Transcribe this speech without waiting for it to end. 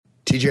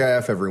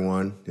TGIF,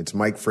 everyone. It's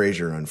Mike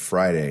Frazier on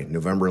Friday,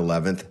 November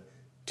 11th,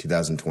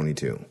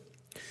 2022.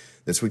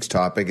 This week's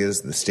topic is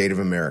the state of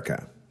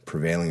America,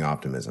 prevailing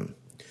optimism.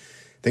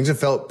 Things have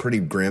felt pretty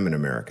grim in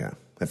America.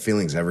 That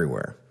feeling's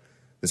everywhere.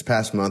 This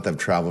past month, I've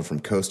traveled from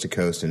coast to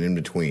coast and in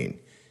between.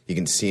 You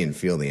can see and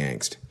feel the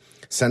angst.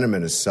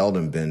 Sentiment has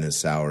seldom been as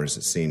sour as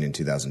it's seen in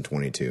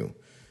 2022.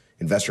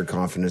 Investor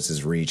confidence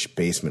has reached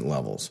basement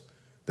levels.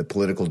 The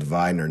political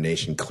divide in our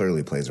nation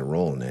clearly plays a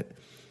role in it.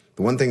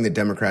 The one thing that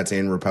Democrats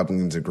and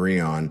Republicans agree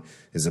on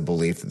is a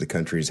belief that the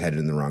country is headed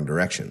in the wrong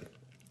direction.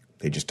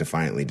 They just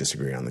defiantly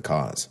disagree on the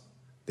cause.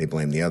 They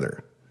blame the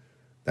other.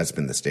 That's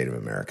been the state of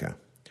America.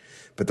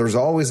 But there's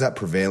always that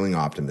prevailing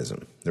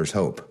optimism. There's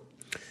hope.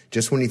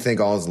 Just when you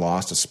think all is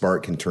lost, a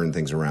spark can turn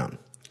things around.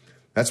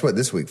 That's what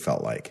this week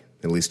felt like,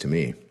 at least to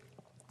me.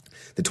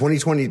 The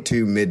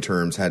 2022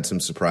 midterms had some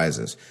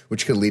surprises,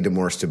 which could lead to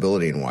more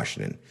stability in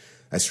Washington.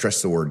 I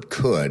stress the word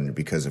could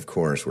because, of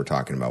course, we're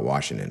talking about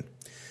Washington.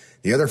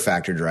 The other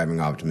factor driving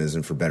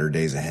optimism for better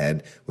days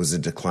ahead was the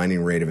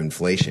declining rate of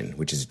inflation,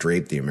 which has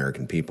draped the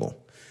American people.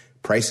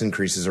 Price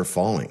increases are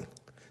falling.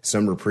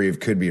 Some reprieve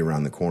could be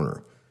around the corner.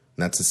 And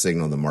that's the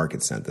signal the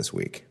market sent this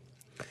week.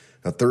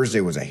 Now,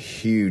 Thursday was a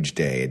huge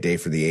day, a day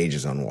for the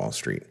ages on Wall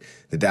Street.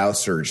 The Dow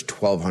surged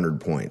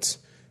 1,200 points.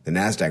 The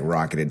NASDAQ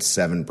rocketed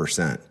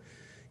 7%.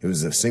 It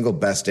was the single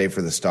best day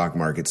for the stock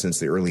market since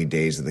the early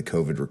days of the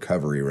COVID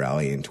recovery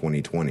rally in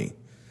 2020.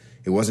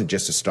 It wasn't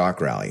just a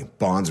stock rally.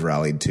 Bonds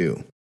rallied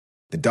too.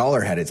 The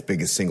dollar had its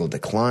biggest single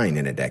decline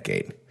in a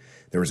decade.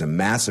 There was a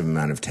massive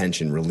amount of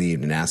tension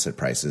relieved in asset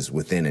prices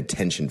within a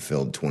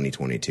tension-filled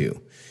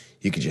 2022.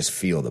 You could just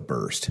feel the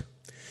burst.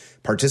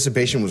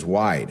 Participation was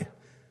wide.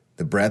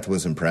 The breadth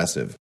was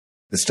impressive.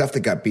 The stuff that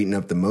got beaten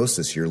up the most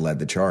this year led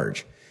the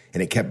charge,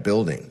 and it kept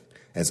building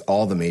as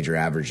all the major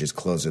averages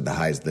closed at the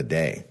highs of the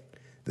day.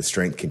 The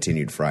strength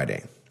continued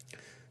Friday.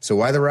 So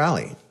why the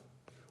rally?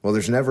 Well,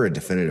 there's never a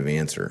definitive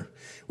answer.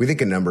 We think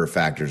a number of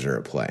factors are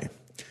at play.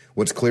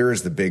 What's clear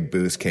is the big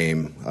boost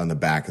came on the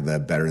back of the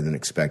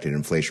better-than-expected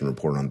inflation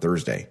report on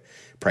Thursday.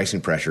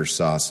 Pricing pressure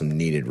saw some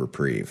needed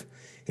reprieve.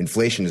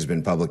 Inflation has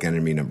been public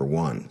enemy number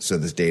one, so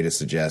this data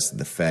suggests that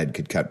the Fed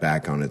could cut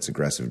back on its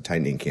aggressive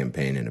tightening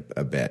campaign in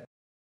a bit.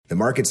 The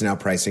market's now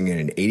pricing in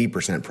an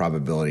 80%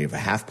 probability of a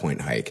half-point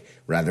hike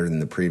rather than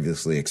the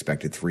previously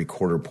expected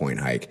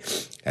three-quarter-point hike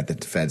at the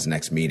Fed's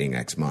next meeting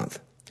next month.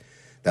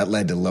 That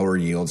led to lower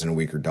yields and a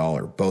weaker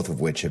dollar, both of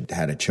which have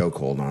had a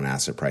chokehold on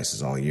asset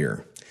prices all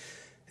year.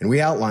 And we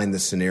outlined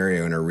this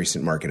scenario in our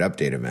recent market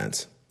update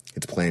events.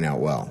 It's playing out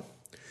well.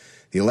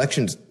 The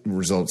election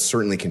results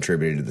certainly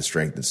contributed to the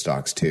strength of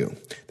stocks, too.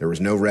 There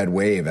was no red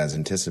wave as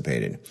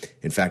anticipated.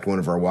 In fact, one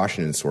of our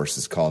Washington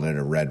sources called it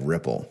a red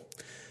ripple.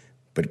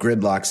 But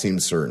gridlock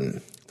seems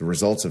certain, the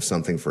results of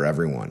something for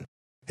everyone.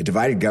 A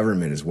divided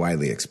government is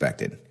widely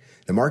expected.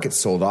 The market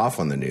sold off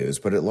on the news,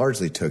 but it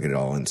largely took it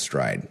all in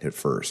stride at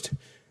first.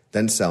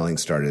 Then selling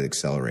started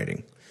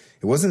accelerating.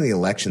 It wasn't the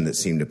election that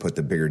seemed to put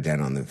the bigger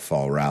dent on the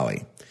fall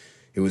rally.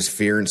 It was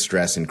fear and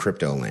stress in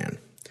crypto land.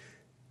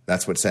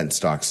 That's what sent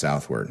stocks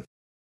southward.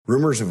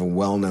 Rumors of a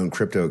well-known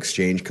crypto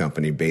exchange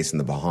company based in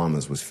the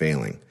Bahamas was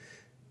failing.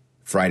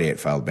 Friday,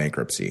 it filed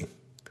bankruptcy.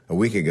 A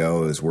week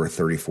ago, it was worth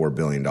 $34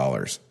 billion.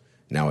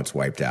 Now it's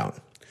wiped out.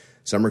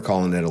 Some are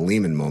calling it a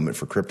Lehman moment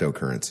for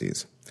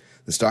cryptocurrencies.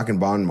 The stock and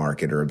bond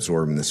market are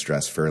absorbing the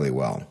stress fairly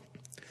well.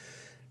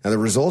 Now, the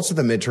results of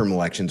the midterm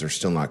elections are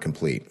still not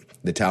complete.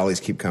 The tallies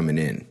keep coming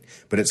in,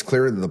 but it's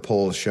clear that the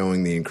polls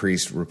showing the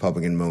increased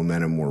Republican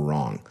momentum were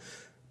wrong.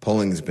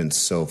 Polling has been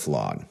so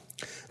flawed.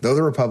 Though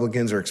the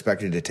Republicans are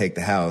expected to take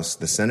the House,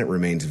 the Senate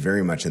remains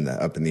very much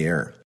up in the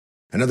air.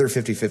 Another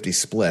 50-50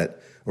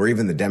 split, or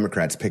even the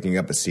Democrats picking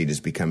up a seat, is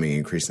becoming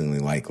increasingly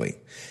likely.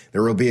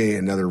 There will be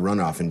another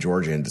runoff in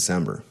Georgia in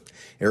December.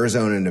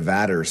 Arizona and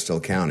Nevada are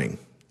still counting.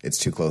 It's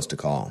too close to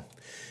call.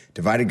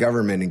 Divided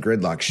government and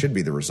gridlock should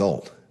be the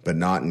result, but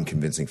not in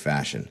convincing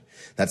fashion.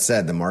 That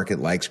said, the market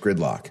likes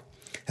gridlock.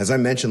 As I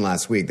mentioned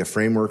last week, the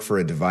framework for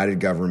a divided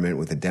government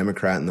with a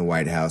Democrat in the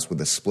White House with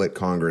a split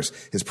Congress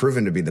has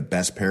proven to be the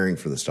best pairing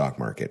for the stock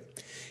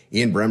market.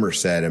 Ian Bremmer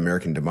said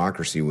American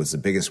democracy was the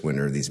biggest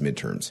winner of these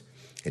midterms.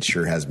 It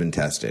sure has been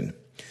tested.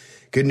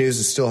 Good news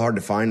is still hard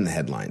to find in the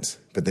headlines,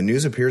 but the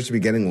news appears to be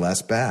getting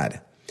less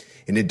bad.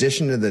 In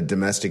addition to the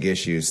domestic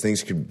issues,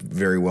 things could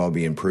very well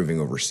be improving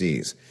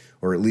overseas,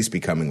 or at least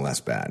becoming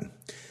less bad.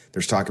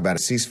 There's talk about a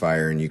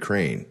ceasefire in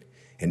Ukraine.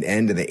 An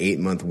end to the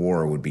 8-month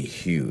war would be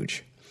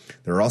huge.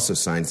 There are also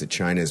signs that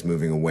China is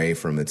moving away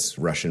from its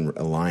Russian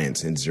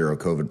alliance and zero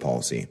COVID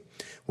policy.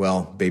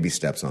 Well, baby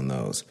steps on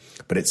those,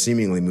 but it's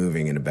seemingly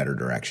moving in a better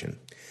direction.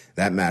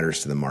 That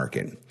matters to the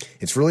market.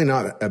 It's really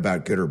not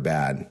about good or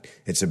bad.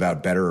 It's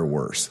about better or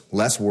worse.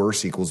 Less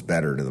worse equals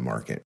better to the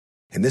market.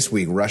 And this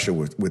week, Russia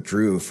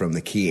withdrew from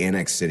the key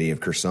annexed city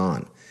of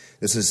Kherson.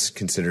 This is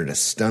considered a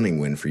stunning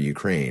win for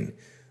Ukraine,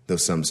 though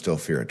some still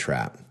fear a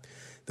trap.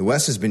 The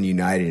West has been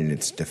united in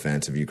its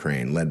defense of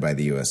Ukraine, led by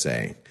the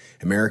USA.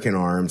 American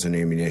arms and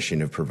ammunition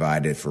have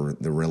provided for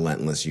the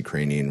relentless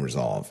Ukrainian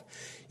resolve.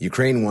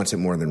 Ukraine wants it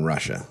more than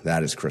Russia.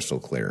 That is crystal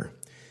clear.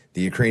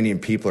 The Ukrainian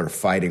people are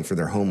fighting for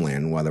their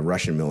homeland while the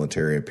Russian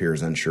military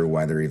appears unsure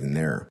why they're even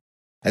there.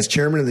 As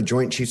chairman of the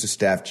Joint Chiefs of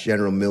Staff,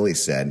 General Milley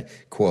said,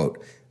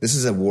 quote, "This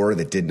is a war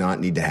that did not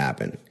need to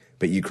happen,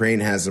 but Ukraine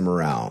has the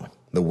morale,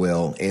 the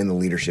will, and the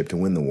leadership to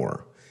win the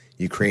war.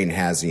 Ukraine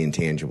has the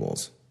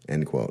intangibles,"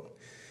 end quote.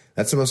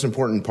 That's the most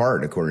important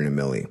part, according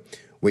to Milley.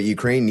 What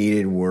Ukraine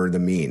needed were the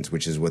means,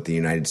 which is what the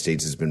United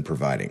States has been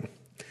providing.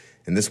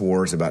 And this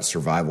war is about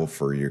survival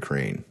for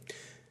Ukraine.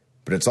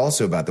 But it's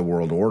also about the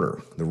world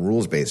order, the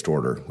rules-based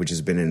order, which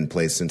has been in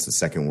place since the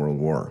Second World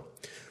War.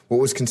 What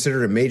was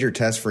considered a major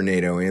test for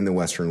NATO and the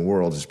Western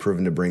world has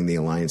proven to bring the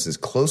alliances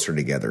closer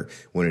together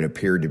when it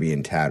appeared to be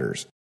in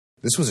tatters.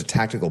 This was a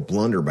tactical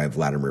blunder by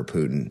Vladimir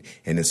Putin,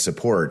 and his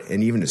support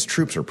and even his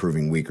troops are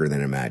proving weaker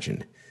than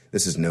imagined.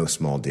 This is no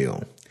small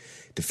deal.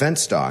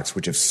 Defense stocks,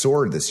 which have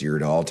soared this year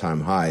to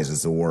all-time highs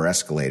as the war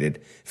escalated,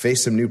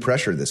 face some new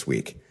pressure this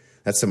week.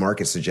 That's the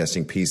market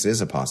suggesting peace is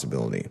a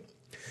possibility.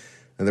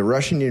 Now, the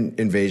Russian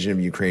invasion of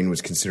Ukraine was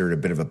considered a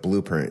bit of a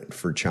blueprint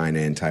for China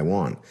and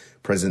Taiwan.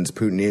 Presidents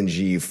Putin and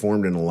Xi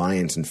formed an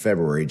alliance in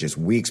February, just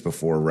weeks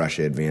before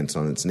Russia advanced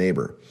on its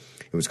neighbor.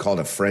 It was called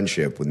a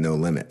friendship with no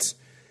limits.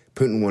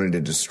 Putin wanted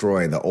to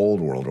destroy the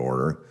old world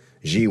order.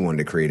 Xi wanted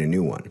to create a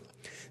new one.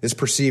 This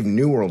perceived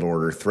new world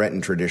order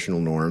threatened traditional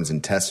norms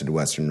and tested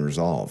Western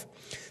resolve.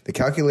 The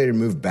calculated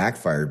move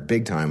backfired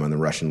big time on the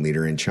Russian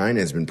leader, and China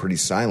has been pretty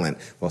silent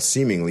while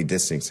seemingly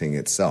distancing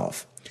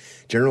itself.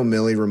 General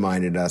Milley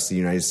reminded us the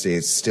United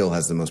States still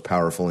has the most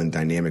powerful and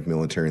dynamic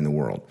military in the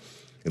world.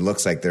 It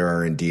looks like there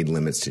are indeed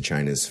limits to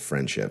China's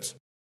friendships.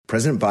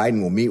 President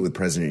Biden will meet with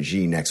President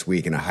Xi next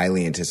week in a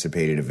highly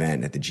anticipated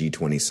event at the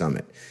G20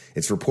 summit.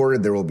 It's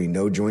reported there will be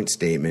no joint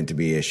statement to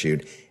be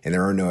issued, and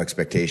there are no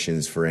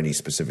expectations for any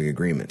specific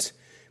agreements.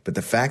 But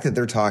the fact that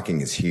they're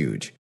talking is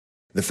huge.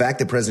 The fact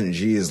that President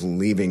Xi is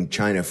leaving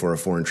China for a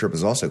foreign trip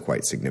is also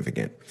quite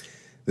significant.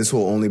 This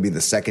will only be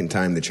the second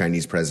time the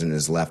Chinese president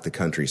has left the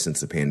country since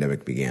the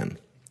pandemic began.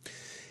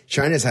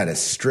 China's had a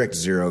strict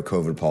zero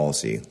COVID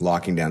policy,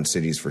 locking down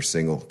cities for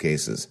single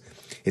cases.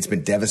 It's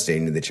been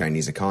devastating to the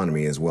Chinese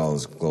economy as well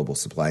as global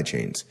supply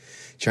chains.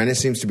 China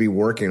seems to be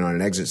working on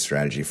an exit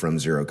strategy from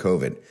zero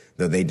COVID,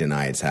 though they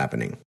deny it's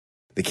happening.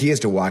 The key is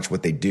to watch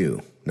what they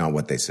do, not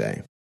what they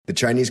say. The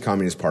Chinese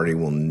Communist Party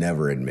will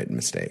never admit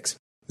mistakes.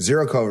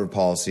 Zero COVID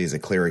policy is a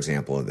clear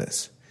example of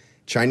this.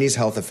 Chinese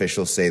health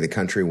officials say the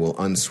country will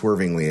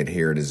unswervingly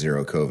adhere to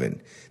zero COVID.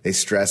 They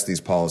stress these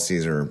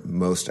policies are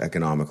most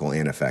economical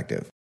and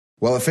effective.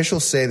 While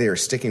officials say they are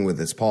sticking with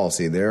this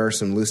policy, there are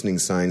some loosening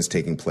signs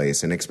taking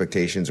place and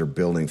expectations are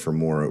building for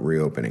more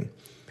reopening.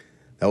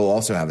 That will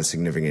also have a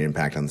significant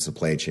impact on the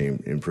supply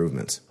chain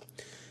improvements.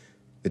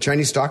 The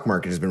Chinese stock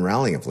market has been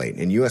rallying of late,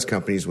 and U.S.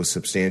 companies with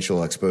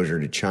substantial exposure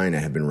to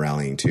China have been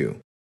rallying too.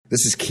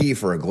 This is key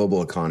for a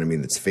global economy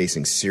that's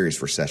facing serious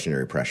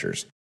recessionary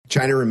pressures.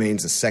 China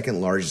remains the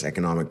second largest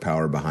economic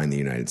power behind the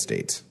United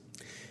States.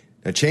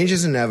 Now, change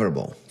is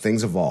inevitable.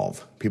 Things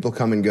evolve. People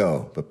come and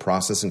go, but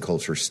process and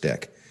culture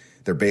stick.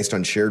 They're based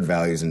on shared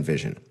values and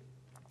vision.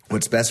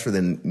 What's best for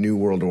the New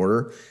World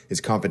Order is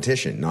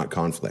competition, not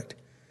conflict.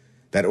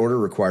 That order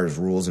requires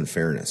rules and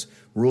fairness.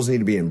 Rules need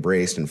to be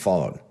embraced and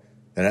followed.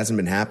 That hasn't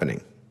been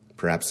happening.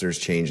 Perhaps there's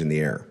change in the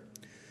air.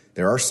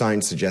 There are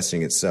signs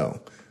suggesting it's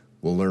so.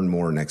 We'll learn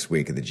more next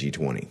week at the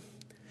G20.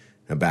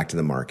 Now back to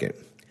the market.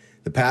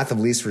 The path of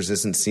least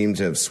resistance seemed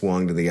to have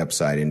swung to the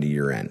upside into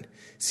year-end.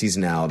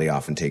 Seasonality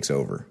often takes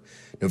over.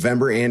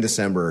 November and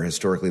December are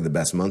historically the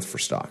best month for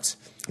stocks.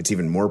 It's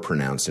even more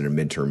pronounced in a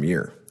midterm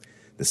year.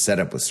 The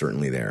setup was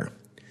certainly there.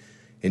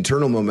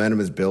 Internal momentum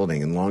is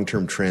building, and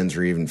long-term trends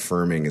are even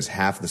firming as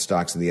half the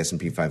stocks of the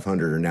S&P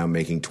 500 are now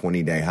making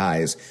 20-day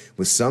highs,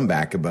 with some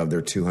back above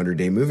their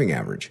 200-day moving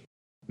average.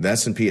 The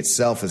S&P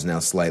itself is now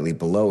slightly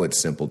below its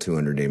simple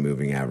 200-day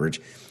moving average,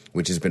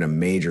 which has been a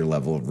major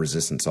level of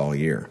resistance all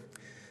year.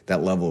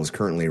 That level is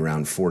currently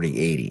around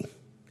 4080.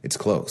 It's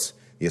close.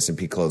 The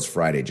S&P closed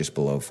Friday just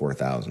below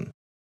 4,000.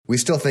 We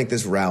still think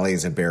this rally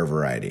is a bear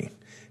variety.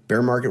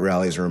 Bear market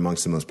rallies are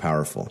amongst the most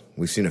powerful.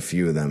 We've seen a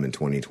few of them in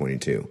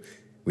 2022.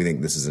 We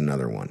think this is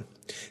another one.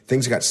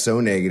 Things got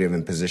so negative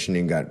and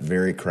positioning got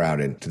very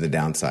crowded to the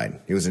downside.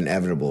 It was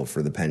inevitable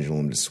for the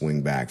pendulum to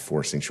swing back,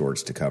 forcing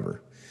shorts to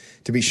cover.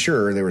 To be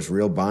sure, there was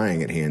real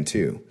buying at hand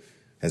too,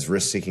 as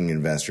risk-seeking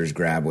investors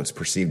grab what's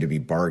perceived to be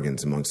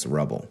bargains amongst the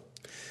rubble.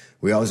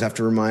 We always have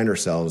to remind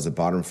ourselves that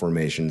bottom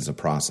formation is a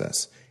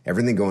process.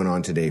 Everything going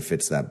on today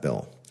fits that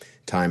bill.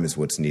 Time is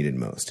what's needed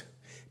most.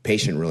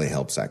 Patience really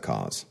helps that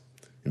cause.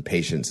 And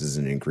patience is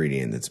an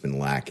ingredient that's been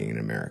lacking in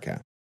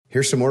America.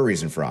 Here's some more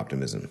reason for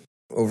optimism.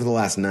 Over the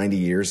last 90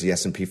 years, the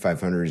S&P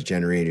 500 has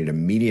generated a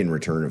median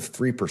return of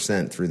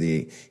 3% through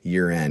the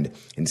year end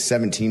and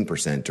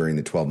 17% during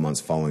the 12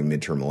 months following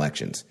midterm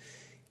elections.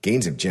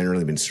 Gains have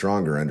generally been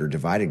stronger under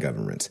divided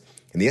governments,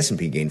 and the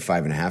S&P gained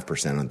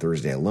 5.5% on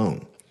Thursday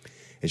alone.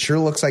 It sure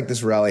looks like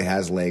this rally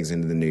has legs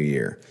into the new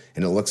year,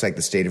 and it looks like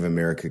the state of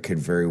America could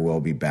very well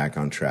be back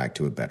on track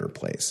to a better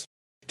place.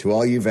 To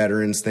all you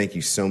veterans, thank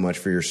you so much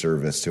for your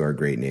service to our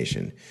great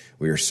nation.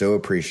 We are so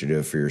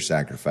appreciative for your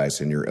sacrifice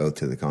and your oath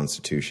to the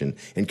Constitution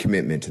and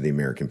commitment to the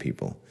American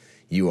people.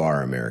 You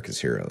are America's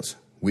heroes.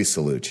 We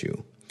salute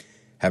you.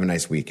 Have a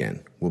nice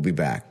weekend. We'll be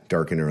back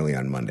dark and early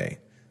on Monday.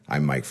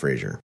 I'm Mike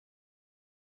Frazier.